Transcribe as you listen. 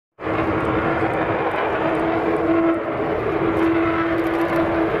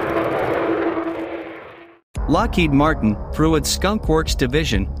Lockheed Martin, through its Skunk Works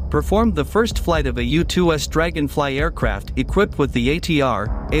division, performed the first flight of a U-2's Dragonfly aircraft equipped with the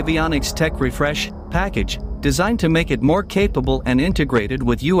ATR, Avionics Tech Refresh, package, designed to make it more capable and integrated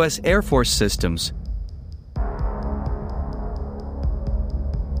with U.S. Air Force systems.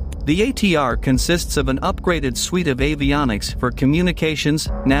 The ATR consists of an upgraded suite of avionics for communications,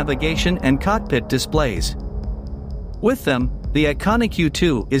 navigation and cockpit displays. With them, the iconic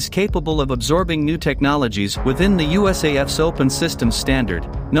U-2 is capable of absorbing new technologies within the USAF's Open Systems Standard,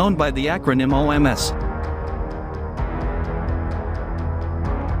 known by the acronym OMS.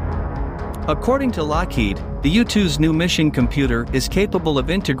 According to Lockheed, the U-2's new mission computer is capable of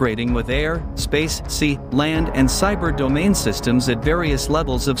integrating with air, space, sea, land and cyber domain systems at various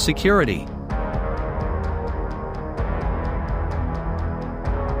levels of security.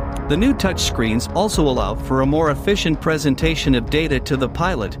 The new touchscreens also allow for a more efficient presentation of data to the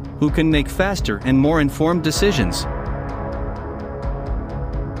pilot, who can make faster and more informed decisions.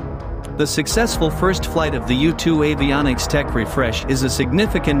 The successful first flight of the U-2 Avionics Tech Refresh is a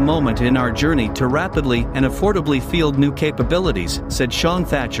significant moment in our journey to rapidly and affordably field new capabilities, said Sean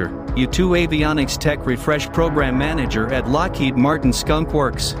Thatcher, U-2 Avionics Tech Refresh Program Manager at Lockheed Martin Skunk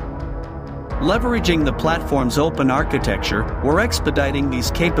Works. Leveraging the platform's open architecture, we're expediting these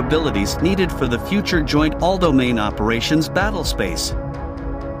capabilities needed for the future Joint All-Domain Operations battlespace.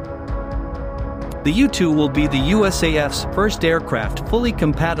 The U-2 will be the USAF's first aircraft fully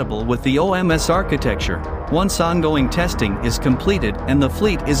compatible with the OMS architecture, once ongoing testing is completed and the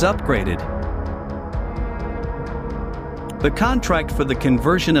fleet is upgraded. The contract for the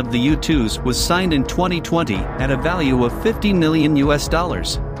conversion of the U-2s was signed in 2020 at a value of $50 million.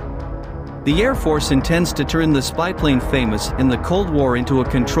 The Air Force intends to turn the spyplane famous in the Cold War into a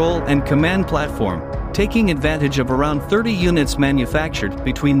control and command platform, taking advantage of around 30 units manufactured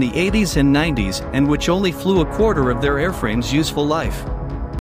between the 80s and 90s and which only flew a quarter of their airframe's useful life.